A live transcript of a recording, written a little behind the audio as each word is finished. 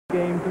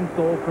Games in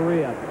Seoul,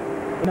 Korea.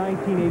 In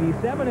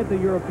 1987 at the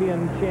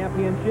European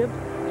Championships,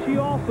 she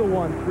also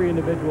won 3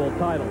 individual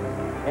titles.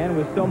 And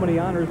with so many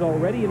honors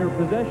already in her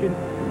possession,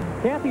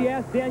 Kathy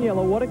asked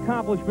Daniela what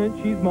accomplishment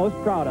she's most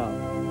proud of.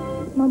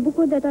 Mă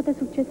bucur de toate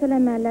succesele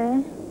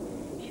mele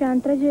și a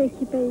întregii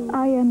echipei.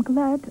 I am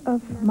glad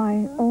of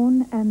my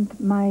own and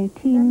my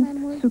team's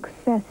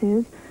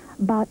successes,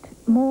 but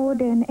more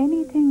than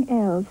anything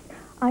else,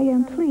 I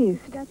am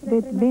pleased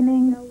with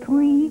winning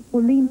 3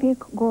 Olympic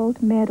gold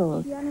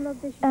medals.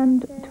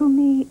 And to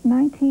me,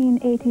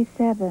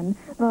 1987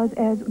 was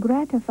as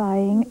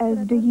gratifying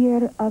as the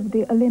year of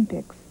the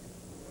Olympics.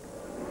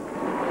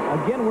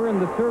 Again, we're in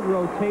the 3rd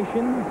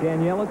rotation.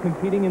 Daniela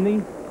competing in the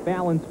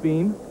balance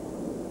beam.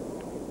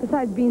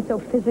 Besides being so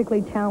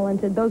physically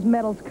talented, those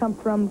medals come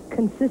from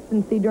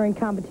consistency during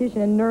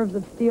competition and nerves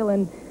of steel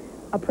in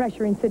a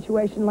pressuring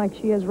situation like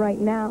she is right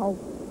now.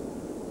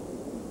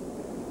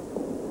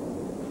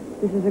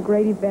 This is a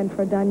great event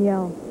for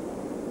Danielle.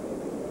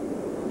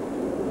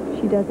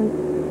 She doesn't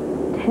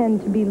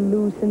tend to be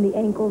loose in the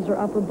ankles or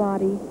upper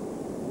body.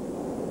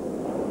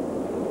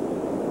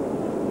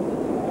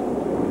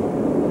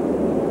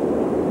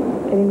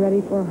 Getting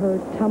ready for her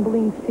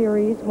tumbling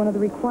series, one of the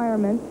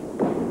requirements.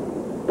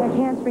 Back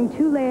handspring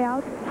 2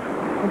 layout,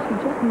 and she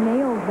just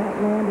nails that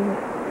landing.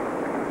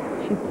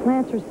 She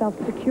plants herself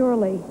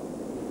securely.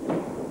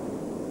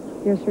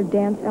 Here's her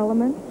dance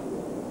element.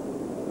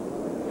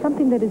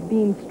 Something that is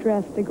being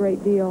stressed a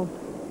great deal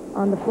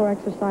on the floor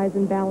exercise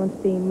and balance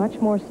beam, much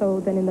more so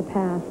than in the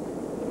past.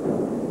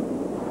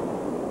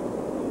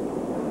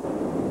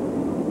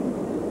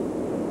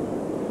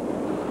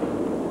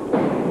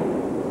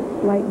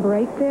 Light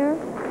break there.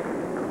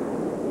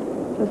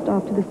 Just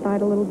off to the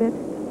side a little bit.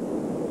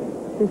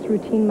 This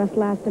routine must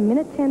last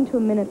 1:10 to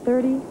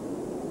 1:30.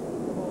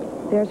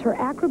 There's her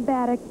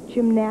acrobatic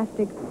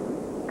gymnastic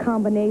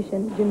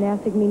combination.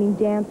 Gymnastic meaning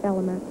dance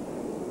element.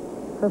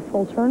 Her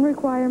full turn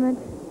requirement.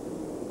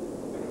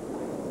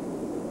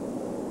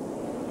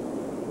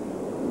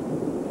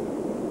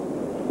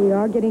 We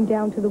are getting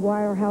down to the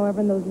wire, however,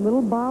 and those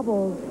little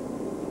bobbles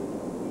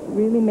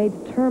really may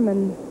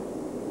determine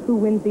who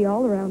wins the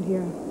all-around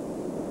here.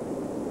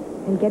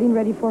 And getting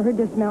ready for her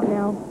dismount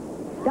now.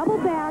 Double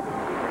back.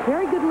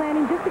 Very good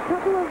landing. Just a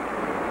couple of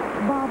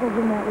bobbles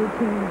in that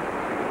routine.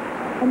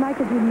 And Mike,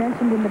 as you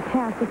mentioned in the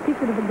past, the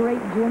secret of a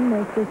great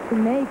gymnast is to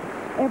make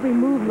every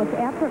move look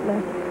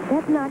effortless.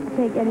 That's not to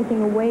take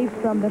anything away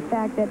from the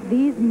fact that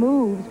these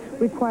moves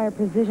require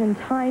precision,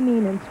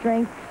 timing, and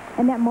strength,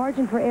 and that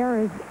margin for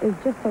error is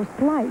just so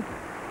slight.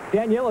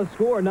 Daniela's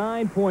score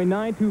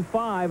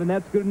 9.925, and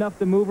that's good enough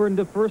to move her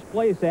into 1st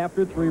place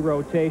after 3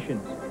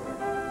 rotations.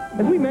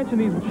 As we mentioned,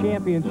 these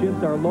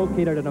championships are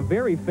located at a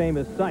very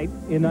famous site.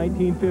 In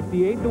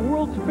 1958, the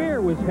World's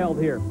Fair was held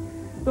here.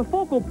 The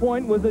focal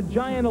point was a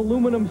giant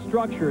aluminum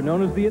structure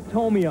known as the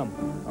atomium,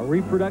 a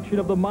reproduction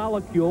of the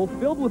molecule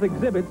filled with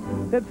exhibits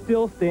that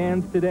still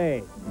stands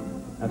today.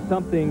 Now,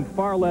 something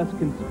far less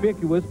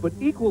conspicuous but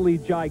equally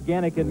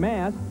gigantic in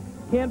mass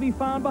can be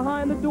found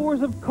behind the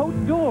doors of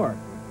Côte d'Or.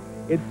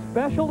 It's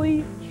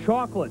specialty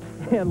chocolate,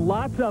 and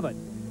lots of it.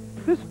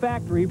 This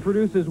factory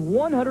produces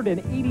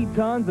 180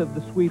 tons of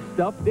the sweet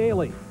stuff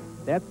daily.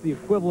 That's the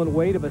equivalent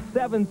weight of a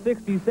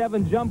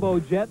 767 jumbo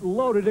jet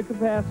loaded to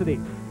capacity.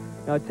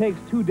 Now, it takes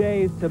 2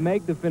 days to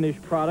make the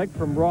finished product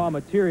from raw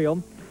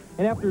material,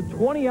 and after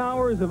 20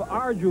 hours of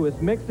arduous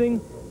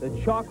mixing, the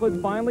chocolate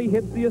finally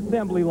hits the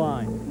assembly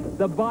line.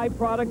 The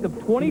byproduct of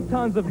 20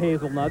 tons of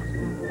hazelnuts,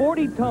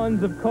 40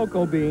 tons of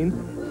cocoa beans,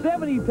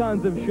 70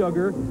 tons of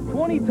sugar,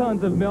 20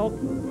 tons of milk,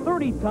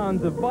 30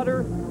 tons of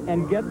butter,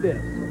 and get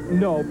this,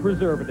 no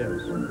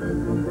preservatives.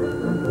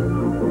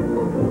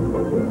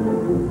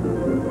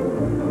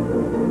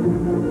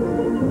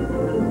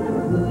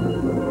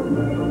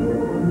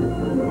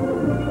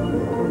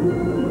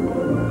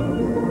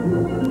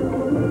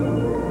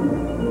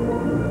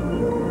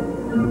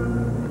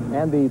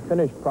 And the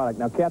finished product.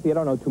 Now, Kathy, I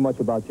don't know too much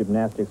about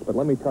gymnastics, but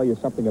let me tell you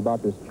something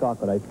about this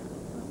chocolate.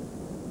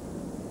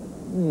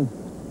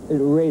 It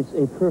rates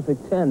a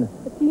perfect 10.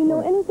 But do you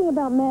know anything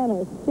about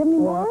manners? Do you have any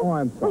more? Oh,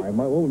 I'm sorry.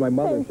 What would my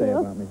mother say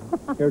about me?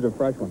 Here's a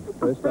fresh one.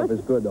 This stuff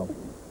is good, though.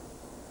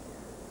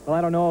 Well,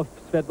 I don't know if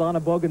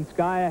Svetlana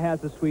Boginskaya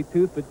has a sweet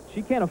tooth, but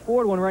she can't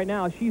afford one right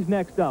now. She's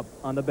next up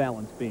on the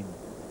balance beam.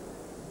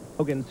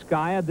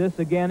 Boginskaya, this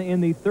again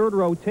in the 3rd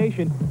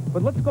rotation.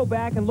 But let's go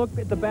back and look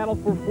at the battle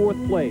for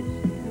 4th place.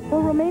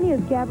 Well,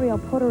 Romania's Gabriel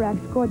Podorac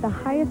scored the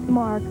highest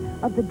mark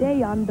of the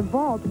day on the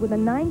vault with a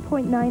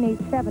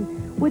 9.987,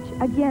 which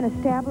again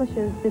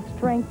establishes the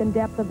strength and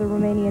depth of the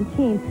Romanian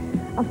team,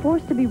 a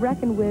force to be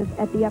reckoned with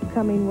at the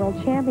upcoming World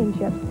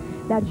Championships.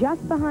 Now,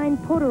 just behind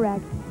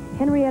Podorac,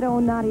 Henrietta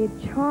Onati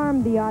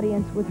charmed the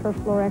audience with her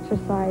floor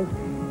exercise.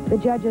 The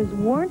judges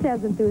weren't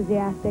as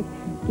enthusiastic,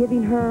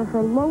 giving her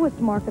her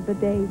lowest mark of the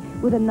day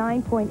with a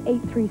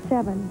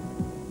 9.837.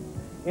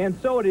 And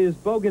so it is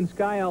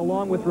Boginskaya,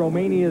 along with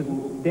Romania's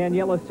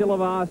Daniela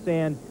Silavas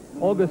and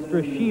Olga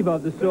Strashiva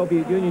of the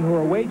Soviet Union, who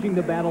are waging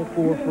the battle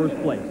for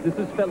 1st place. This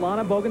is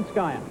Svetlana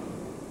Boginskaya.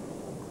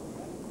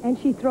 And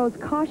she throws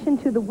caution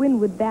to the wind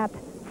with that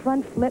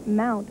front flip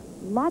mount.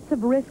 Lots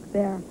of risk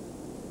there.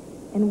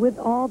 And with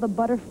all the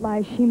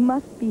butterflies she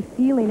must be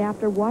feeling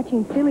after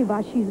watching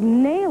Silva, she's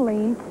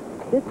nailing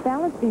this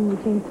balance beam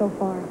routine so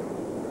far.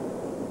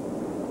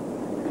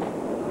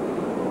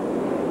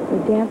 The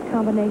dance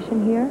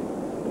combination here.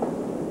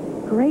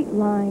 Great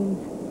lines.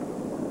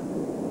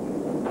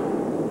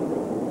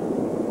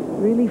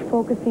 Really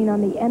focusing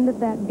on the end of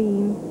that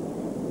beam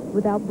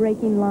without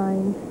breaking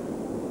lines.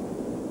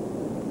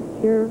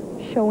 Here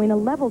showing a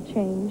level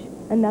change,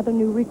 another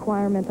new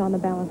requirement on the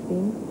balance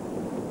beam.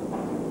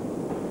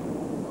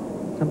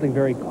 Something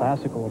very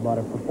classical about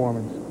her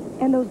performance.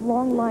 And those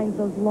long lines,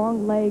 those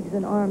long legs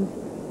and arms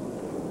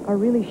are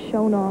really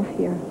shown off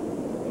here.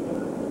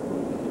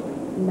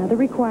 Another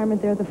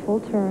requirement there, the full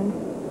turn.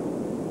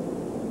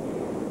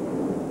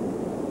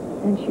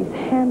 And she's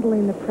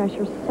handling the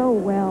pressure so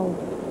well.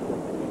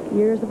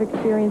 Years of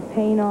experience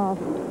paying off.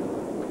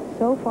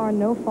 So far,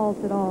 no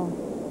faults at all.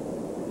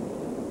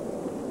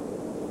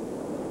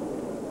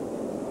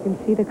 You can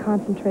see the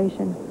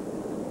concentration.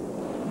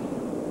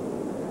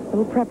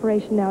 Little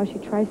preparation now as she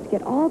tries to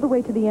get all the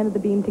way to the end of the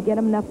beam to get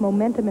enough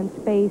momentum and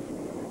space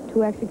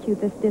to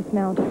execute this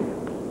dismount.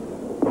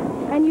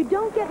 And you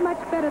don't get much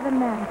better than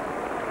that.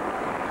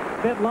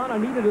 Svetlana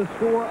needed a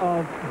score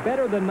of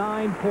better than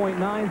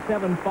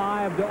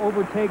 9.975 to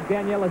overtake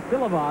Daniela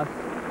Silvas.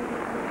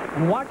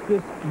 And watch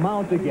this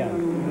mount again.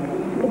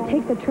 It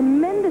takes a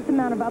tremendous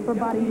amount of upper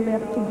body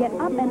lift to get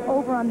up and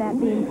over on that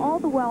beam, all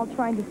the while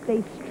trying to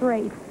stay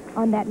straight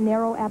on that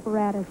narrow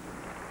apparatus.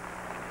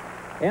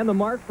 And the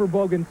mark for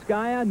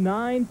Bogunskaya,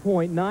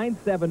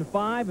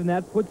 9.975, and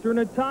that puts her in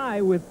a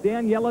tie with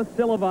Daniela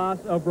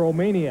Silvas of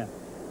Romania.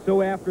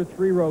 So after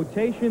 3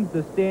 rotations,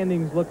 the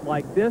standings look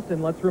like this,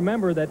 and let's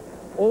remember that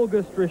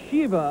Olga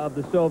Strashiva of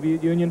the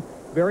Soviet Union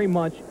very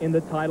much in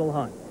the title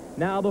hunt.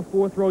 Now the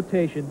 4th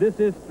rotation. This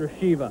is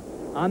Strashiva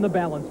on the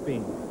balance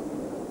beam.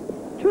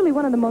 Truly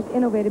one of the most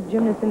innovative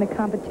gymnasts in the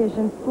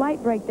competition.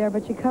 Slight break there,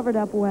 but she covered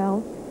up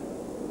well.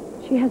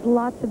 She has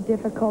lots of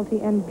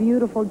difficulty and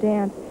beautiful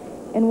dance.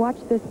 And watch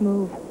this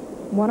move.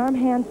 One-arm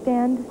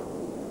handstand.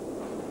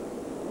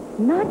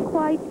 Not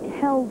quite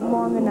held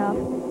long enough.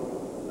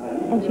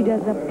 And she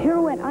does a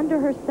pirouette under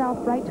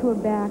herself right to her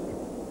back.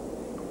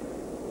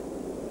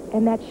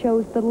 And that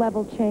shows the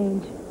level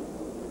change.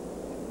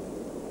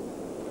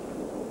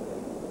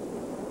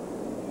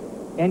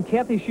 And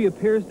Kathy, she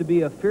appears to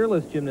be a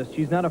fearless gymnast.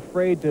 She's not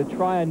afraid to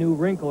try a new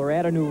wrinkle or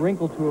add a new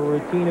wrinkle to her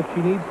routine if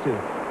she needs to.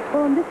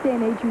 Well, in this day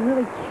and age, you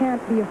really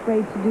can't be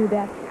afraid to do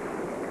that.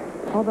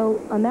 Although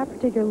on that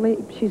particular leap,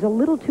 she's a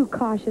little too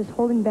cautious,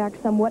 holding back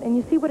somewhat. And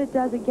you see what it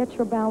does? It gets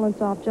your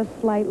balance off just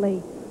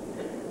slightly.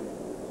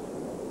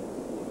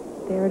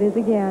 There it is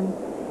again.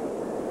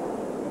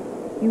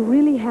 You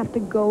really have to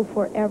go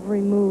for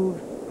every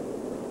move.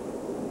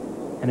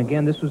 And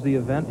again, this was the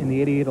event in the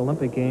 '88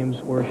 Olympic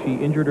Games where she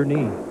injured her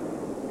knee.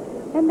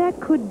 And that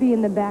could be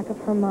in the back of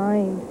her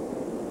mind.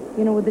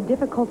 You know, with the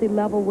difficulty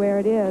level where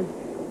it is,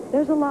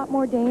 there's a lot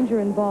more danger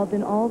involved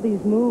in all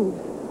these moves.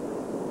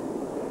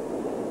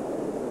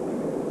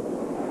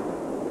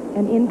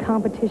 And in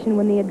competition,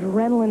 when the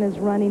adrenaline is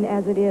running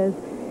as it is,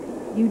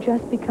 you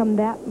just become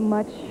that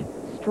much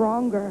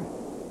stronger.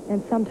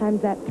 And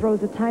sometimes that throws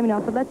the timing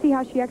off. But let's see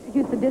how she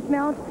executes the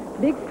dismount.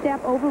 Big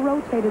step,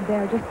 over-rotated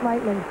there, just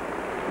slightly.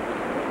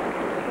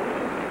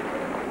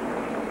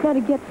 Now,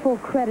 to get full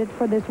credit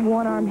for this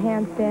one-arm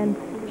handstand,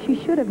 she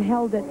should have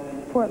held it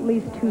for at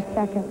least 2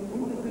 seconds.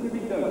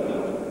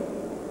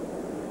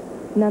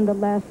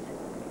 Nonetheless,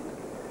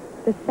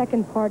 the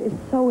second part is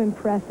so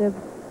impressive.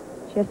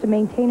 She has to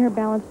maintain her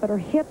balance, but her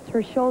hips,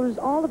 her shoulders,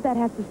 all of that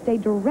has to stay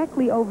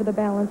directly over the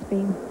balance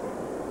beam.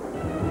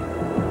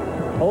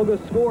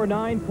 Olga's score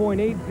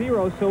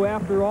 9.80, so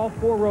after all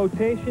 4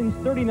 rotations,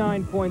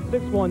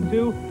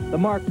 39.612, the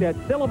mark that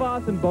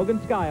Silvas and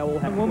Bogunskaya will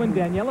have. Woman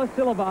Daniela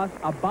Silvas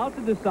about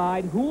to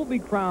decide who will be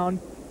crowned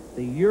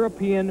the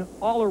European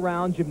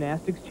all-around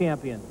gymnastics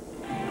champion.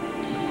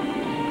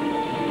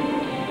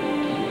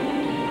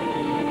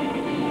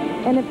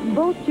 And if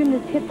both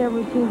gymnasts hit their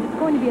routines, it's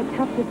going to be a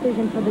tough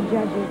decision for the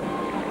judges.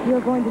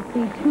 You're going to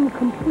see 2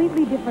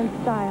 completely different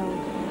styles.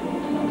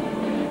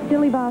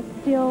 Silvas,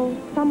 still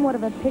somewhat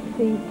of a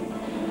pixie,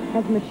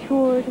 has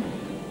matured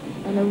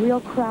and a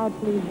real crowd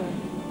pleaser.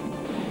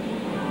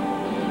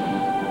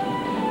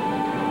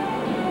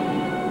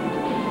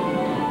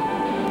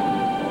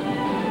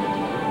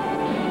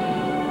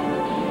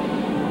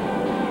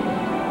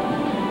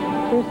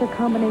 Here's her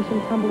combination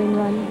tumbling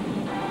run.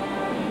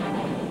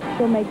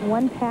 She'll make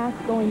one pass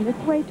going this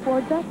way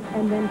towards us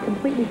and then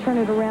completely turn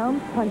it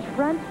around, punch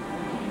front,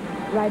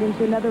 right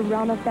into another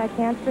round off back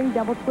handspring,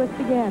 double twist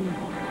again.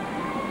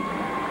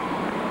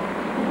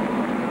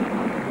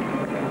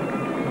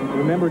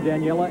 Remember,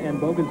 Daniela and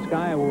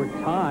Bogunskaya were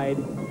tied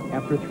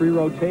after 3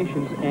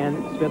 rotations, and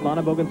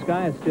Svetlana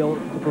Bogunskaya is still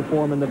to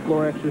perform in the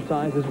floor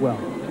exercise as well.